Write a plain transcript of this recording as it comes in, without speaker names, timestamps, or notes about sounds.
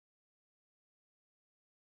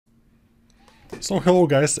So hello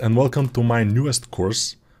guys and welcome to my newest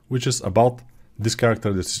course, which is about this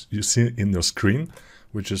character that you see in your screen,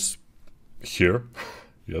 which is here.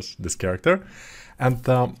 Yes, this character. And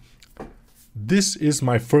this is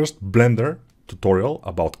my first Blender tutorial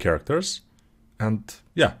about characters. And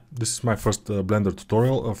yeah, this is my first Blender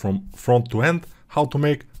tutorial from front to end, how to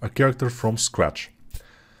make a character from scratch.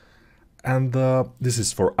 And this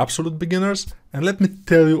is for absolute beginners. And let me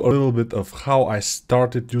tell you a little bit of how I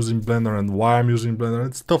started using Blender and why I'm using Blender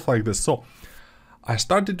and stuff like this. So I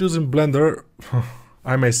started using Blender,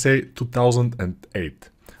 I may say 2008,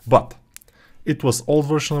 but it was old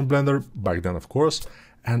version of Blender back then, of course,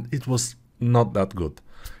 and it was not that good.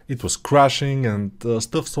 It was crashing and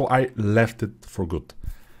stuff, so I left it for good.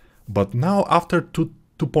 But now after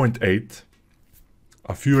 2.8,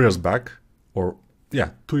 a few years back, or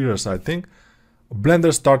yeah, 2 years I think,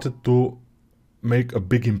 Blender started to make a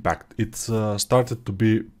big impact. It started to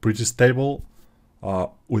be pretty stable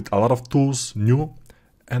with a lot of tools new,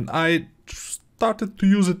 and I started to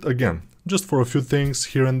use it again, just for a few things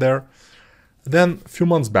here and there. Then a few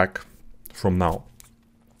months back from now,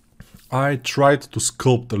 I tried to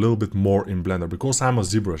sculpt a little bit more in Blender because I'm a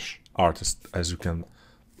ZBrush artist, as you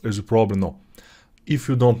probably know. If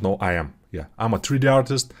you don't know, I am. Yeah, I'm a 3D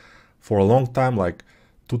artist for a long time, like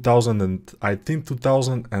 2000 and I think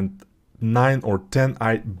 2009 or 10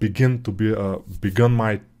 I began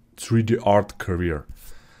my 3D art career.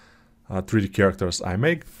 3D characters I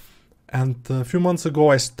make, and a few months ago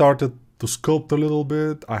I started to sculpt a little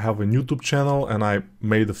bit. I have a YouTube channel and I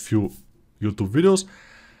made a few YouTube videos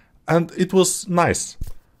and it was nice.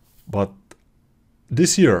 But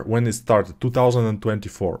this year when it started,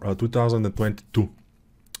 2022,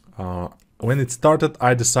 when it started,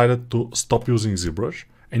 I decided to stop using ZBrush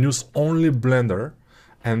and use only Blender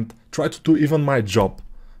and try to do even my job,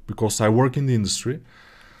 because I work in the industry.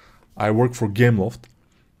 I work for Gameloft.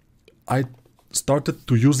 I started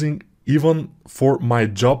to using, even for my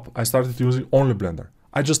job, I started using only Blender.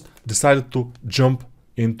 I just decided to jump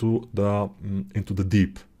into the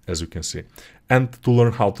deep, as you can see, and to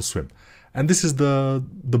learn how to swim. And this is the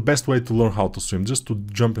best way to learn how to swim, just to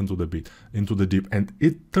jump into the deep. And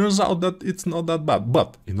it turns out that it's not that bad.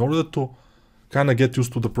 But in order to kind of get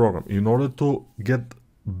used to the program, in order to get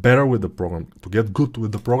better with the program, to get good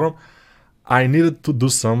with the program, I needed to do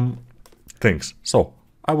some things. So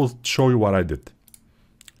I will show you what I did.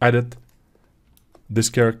 I did this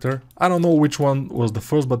character. I don't know which one was the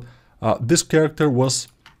first, but this character was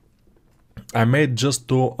I made just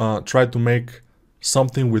to try to make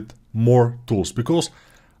something with more tools, because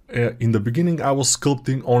in the beginning I was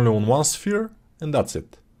sculpting only on one sphere and that's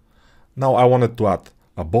it. Now I wanted to add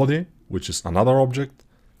a body, which is another object,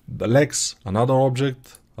 the legs, another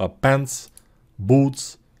object, pants,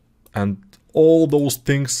 boots, and all those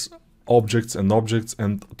things, objects, and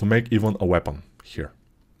to make even a weapon here,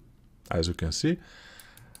 as you can see.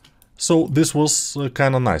 So this was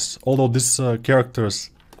kind of nice, although this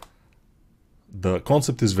characters, the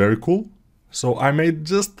concept is very cool. So I made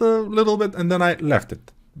just a little bit and then I left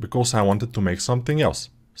it because I wanted to make something else.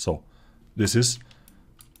 So this is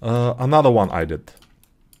another one I did.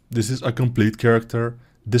 This is a complete character.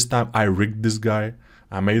 This time I rigged this guy.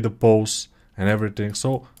 I made a pose and everything.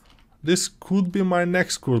 So this could be my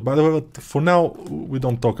next course. By the way, but for now we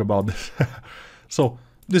don't talk about this. So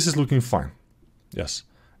this is looking fine. Yes,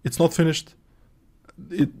 it's not finished.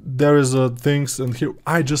 There is things, and here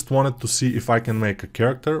I just wanted to see if I can make a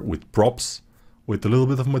character with props, with a little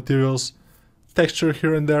bit of materials, texture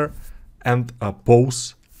here and there, and a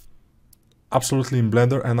pose absolutely in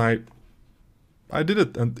Blender, and I did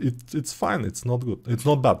it, and it's fine. It's not good, it's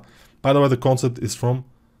not bad. By the way, the concept is from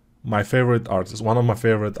my favorite artist, one of my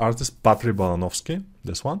favorite artists, Patry Balanovsky,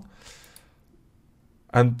 this one,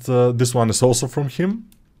 and this one is also from him.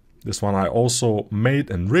 This one I also made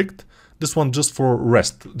and rigged. This one just for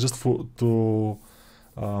rest, just to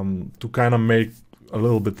kind of make a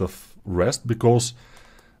little bit of rest, because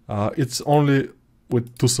it's only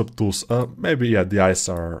with two subtools. Maybe yeah, the eyes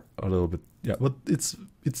are a little bit, yeah, but it's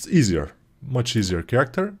easier, much easier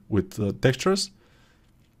character with textures.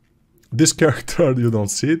 This character, you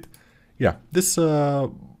don't see it. Yeah, this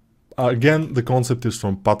again, the concept is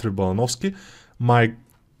from Patry Balanovsky. My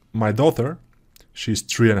daughter, she's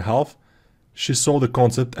 3.5. She saw the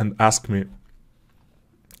concept and asked me,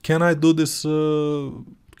 can I do this, can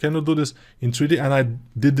you do this in 3D? And I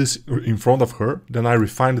did this in front of her, then I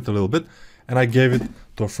refined it a little bit and I gave it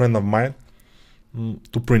to a friend of mine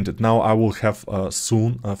to print it. Now I will have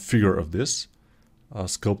soon a figure of this,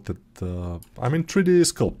 sculpted, I mean 3D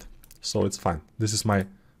sculpt, so it's fine. This is my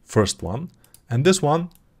first one, and this one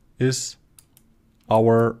is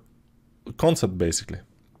our concept basically.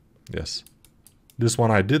 Yes. This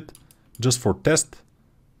one I did just for test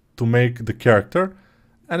to make the character,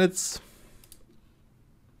 and it's,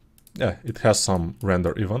 yeah, it has some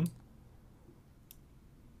render even.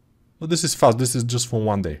 But this is fast, this is just for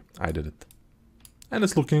one day I did it. And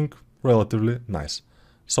it's looking relatively nice.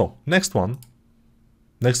 So, next one,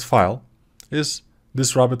 next file is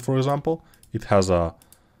this rabbit, for example. It has a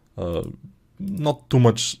not too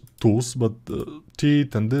much tools, but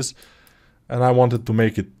teeth and this. And I wanted to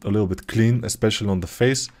make it a little bit clean, especially on the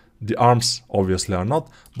face. The arms obviously are not,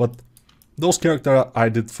 but those characters I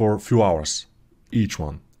did for a few hours, each.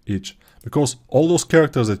 Because all those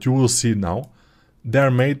characters that you will see now,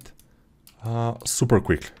 they're made super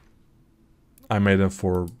quick. I made them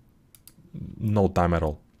for no time at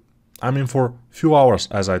all. I mean for few hours,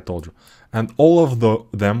 as I told you. And all of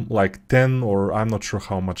them, like 10 or I'm not sure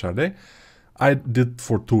how much are they, I did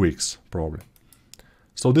for 2 weeks probably.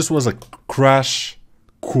 So this was a crash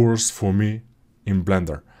course for me in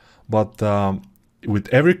Blender. But with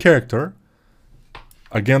every character,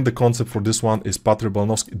 again, the concept for this one is Patry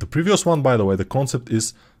Balanovsky. The previous one, by the way, the concept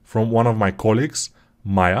is from one of my colleagues,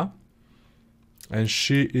 Maya. And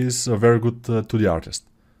she is a very good 2D artist.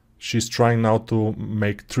 She's trying now to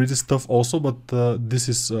make 3D stuff also, but this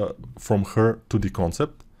is from her 2D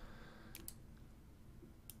concept.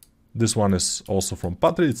 This one is also from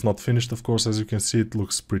Patry. It's not finished, of course, as you can see. It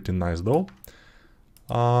looks pretty nice though.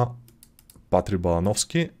 Patry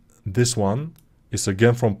Balanovsky. This one is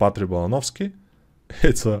again from Patry Balanovsky.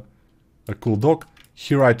 It's a cool dog.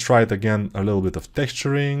 Here I tried again a little bit of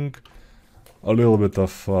texturing, a little bit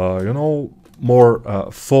of, you know, more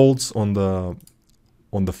folds on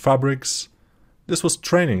the fabrics. This was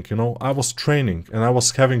training, you know, I was training and I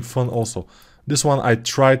was having fun also. This one I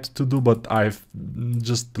tried to do, but I've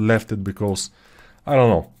just left it because, I don't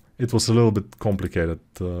know, it was a little bit complicated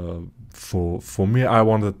for me. I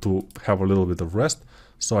wanted to have a little bit of rest,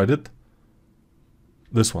 so I did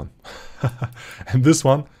this one. And this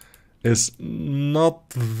one is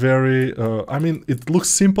not very, I mean, it looks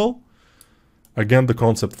simple. Again, the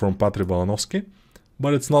concept from Patry Balanovsky,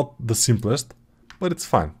 but it's not the simplest, but it's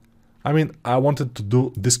fine. I mean, I wanted to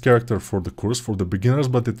do this character for the course, for the beginners,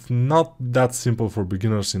 but it's not that simple for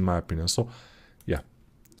beginners in my opinion. So, yeah,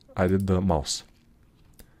 I did the mouse.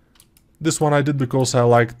 This one I did because I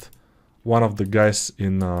liked one of the guys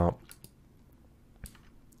in...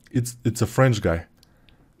 It's a French guy.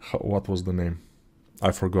 What was the name?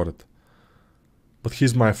 I forgot it. But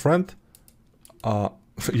he's my friend.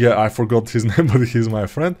 Yeah, I forgot his name, but he's my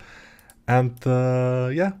friend. And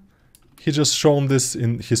yeah, he just shown this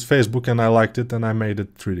in his Facebook and I liked it and I made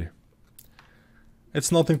it 3D.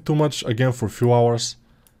 It's nothing too much, again for a few hours.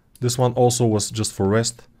 This one also was just for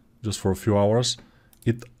rest, just for a few hours.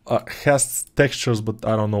 It has textures, but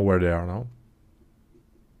I don't know where they are now.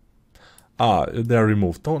 Ah, they're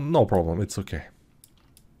removed. Oh, no problem, it's okay.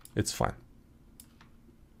 It's fine.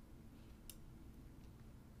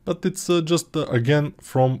 But it's just, again,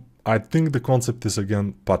 from... I think the concept is,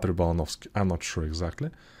 again, Patry Balanovsky. I'm not sure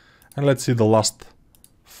exactly. And let's see the last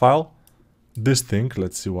file. This thing,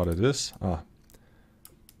 let's see what it is.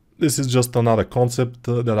 This is just another concept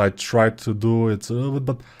that I tried to do. It's a little bit,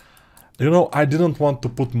 but, you know, I didn't want to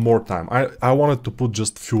put more time. I wanted to put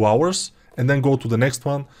just few hours and then go to the next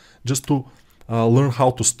one just to learn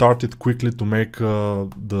how to start it quickly to make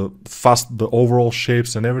the overall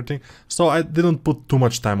shapes and everything. So I didn't put too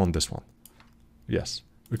much time on this one. Yes,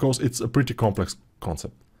 because it's a pretty complex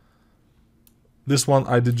concept. This one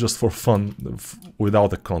I did just for fun,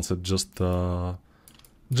 without a concept, just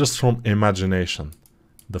from imagination.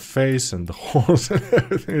 The face and the horns and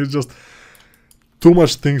everything is just too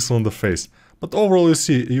much things on the face. But overall, you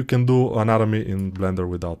see, you can do anatomy in Blender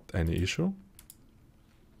without any issue.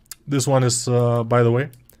 This one is, by the way,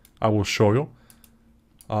 I will show you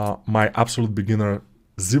my absolute beginner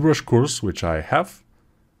ZBrush course, which I have.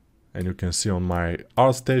 And you can see on my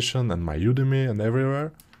ArtStation and my Udemy and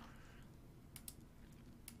everywhere.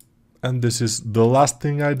 And this is the last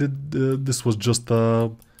thing I did. This was just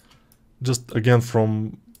again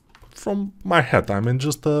from my head. I mean,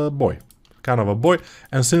 just a boy, kind of a boy.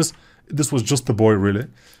 And since this was just a boy, really,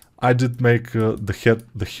 I did make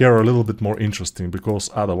the hair a little bit more interesting, because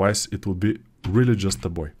otherwise it would be really just a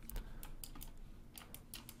boy.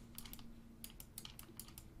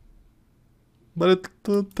 But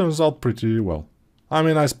it turns out pretty well. I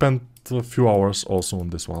mean, I spent a few hours also on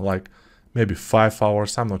this one, like maybe 5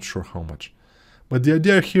 hours, I'm not sure how much. But the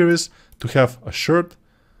idea here is to have a shirt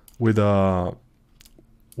with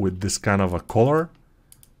this kind of a collar,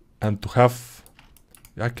 and to have...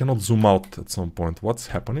 I cannot zoom out at some point. What's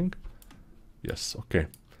happening? Yes, okay.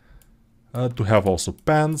 to have also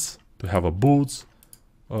pants, to have a boots,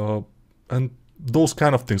 and those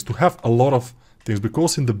kind of things, to have a lot of things,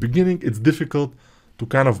 because in the beginning it's difficult to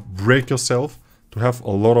kind of break yourself, to have a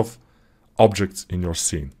lot of objects in your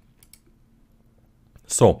scene.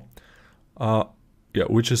 So, yeah,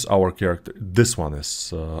 which is our character? This one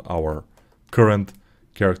is our current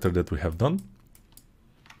character that we have done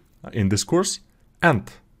in this course.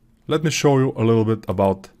 And let me show you a little bit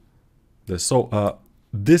about this. So,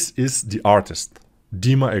 this is the artist,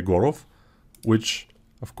 Deema Egorov, which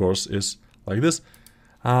of course is like this.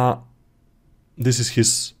 This is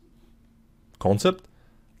his concept.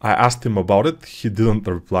 I asked him about it, he didn't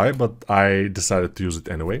reply, but I decided to use it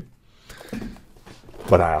anyway.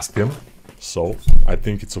 But I asked him, so I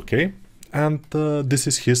think it's okay. And this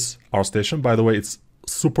is his art station. By the way, it's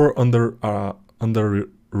super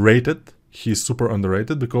underrated. He's super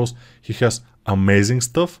underrated because he has amazing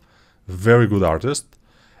stuff, very good artist,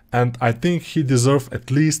 and I think he deserves at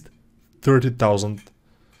least 30,000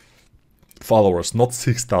 followers, not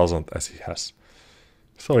 6,000 as he has.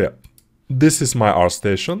 So yeah, this is my art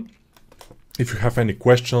station. If you have any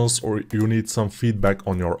questions or you need some feedback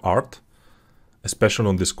on your art, especially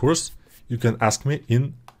on this course, you can ask me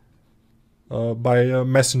in by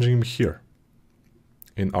messaging me here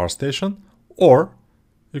in our station, or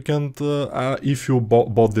you can, if you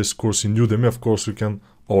bought this course in Udemy, of course, you can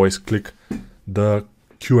always click the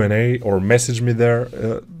Q&A or message me there,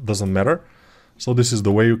 doesn't matter. So this is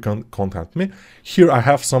the way you can contact me. Here I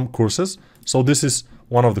have some courses. So this is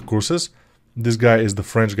one of the courses. This guy is the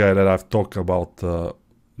French guy that I've talked about the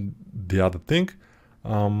other thing.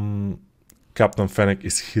 Captain Fennec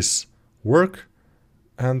is his work,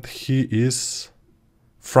 and he is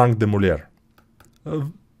Frank de Molière.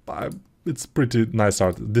 It's pretty nice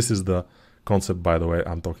art. This is the concept, by the way,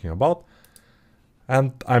 I'm talking about.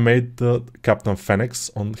 And I made the Captain Fennec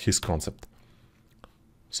on his concept.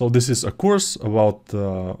 So this is a course about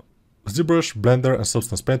ZBrush, Blender, and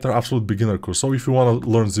Substance Painter, absolute beginner course. So if you want to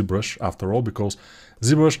learn ZBrush, after all, because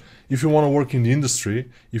ZBrush, if you want to work in the industry,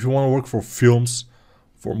 if you want to work for films,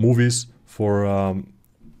 for movies, for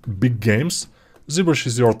big games, ZBrush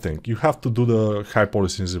is your thing. You have to do the high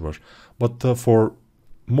policy in ZBrush. But for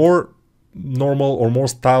more normal or more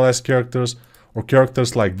stylized characters, or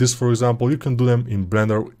characters like this, for example, you can do them in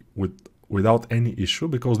Blender without any issue,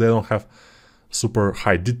 because they don't have super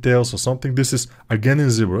high details or something. This is again in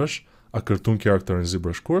ZBrush, a cartoon character in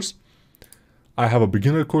ZBrush course. I have a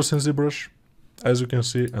beginner course in ZBrush, as you can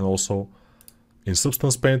see, and also in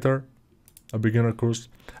Substance Painter, a beginner course.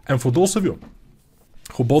 And for those of you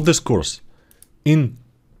who bought this course in,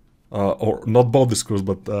 or not bought this course,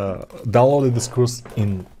 but downloaded this course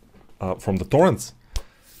in from the torrents,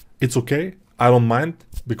 it's okay. I don't mind,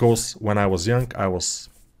 because when I was young, I was,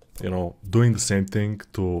 you know, doing the same thing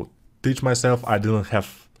to teach myself. I didn't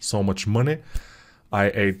have so much money.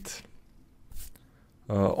 I ate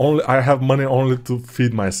I have money only to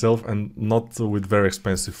feed myself, and not with very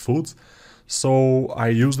expensive foods. So I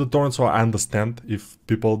use the torrents, so I understand if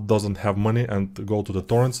people doesn't have money and go to the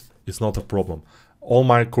torrents, it's not a problem. All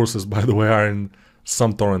my courses, by the way, are in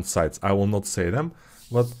some torrent sites. I will not say them,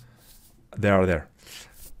 but they are there.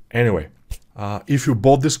 Anyway, if you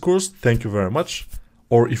bought this course, thank you very much.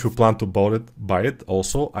 Or if you plan to buy it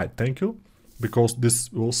also, I thank you, because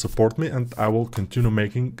this will support me and I will continue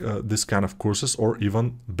making this kind of courses, or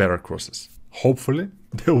even better courses. Hopefully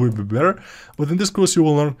they will be better, but in this course you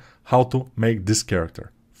will learn how to make this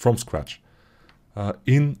character from scratch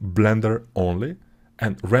in Blender only,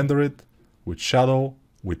 and render it with shadow,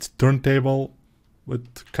 with turntable,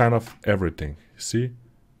 with kind of everything. See,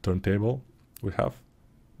 turntable we have.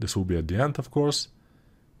 This will be at the end, of course.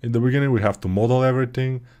 In the beginning we have to model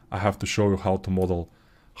everything. I have to show you how to model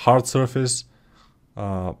hard surface,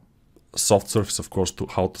 soft surface, of course, to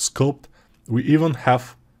how to sculpt. We even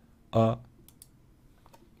have a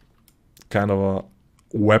kind of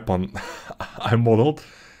a weapon I modeled.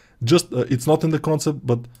 Just it's not in the concept,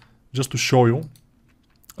 but just to show you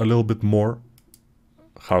a little bit more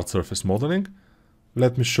hard surface modeling.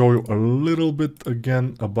 Let me show you a little bit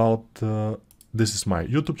again about this is my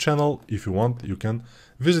YouTube channel. If you want, you can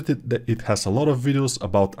visit it. It has a lot of videos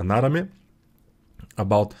about anatomy,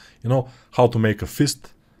 about, you know, how to make a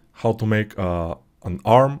fist, how to make an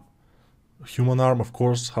arm, human arm, of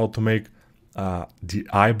course, how to make the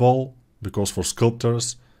eyeball, because for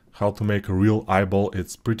sculptors, how to make a real eyeball,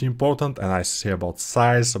 it's pretty important. And I say about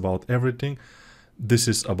size, about everything. This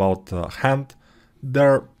is about hand.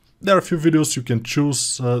 There are a few videos you can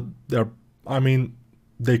choose. I mean,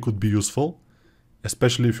 they could be useful,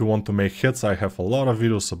 especially if you want to make heads. I have a lot of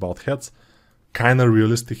videos about heads, kind of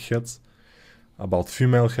realistic heads. about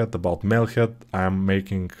female head, about male head. I'm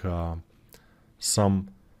making some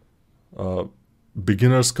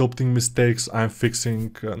beginner sculpting mistakes I'm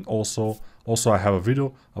fixing, and also I have a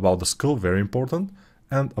video about the skull, very important,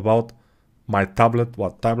 and about my tablet,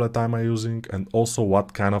 what tablet am I using, and also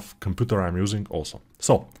what kind of computer I'm using also.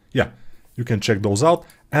 So yeah, you can check those out,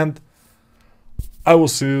 and I will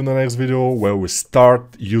see you in the next video where we start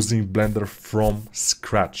using Blender from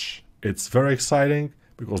scratch. It's very exciting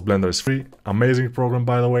because Blender is free, amazing program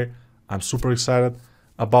by the way. I'm super excited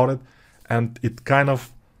about it, and it kind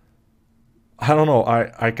of, I don't know,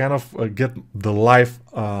 I kind of get the life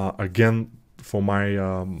again for my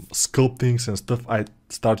sculptings and stuff. I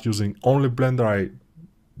start using only Blender, I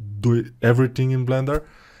do everything in Blender,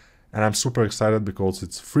 and I'm super excited because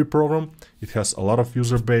it's a free program. It has a lot of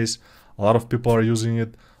user base, a lot of people are using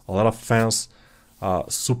it, a lot of fans,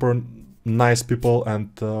 super nice people, and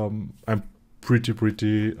I'm pretty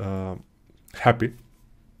happy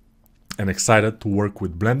and excited to work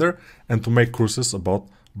with Blender and to make courses about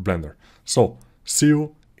Blender. So see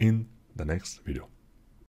you in the next video.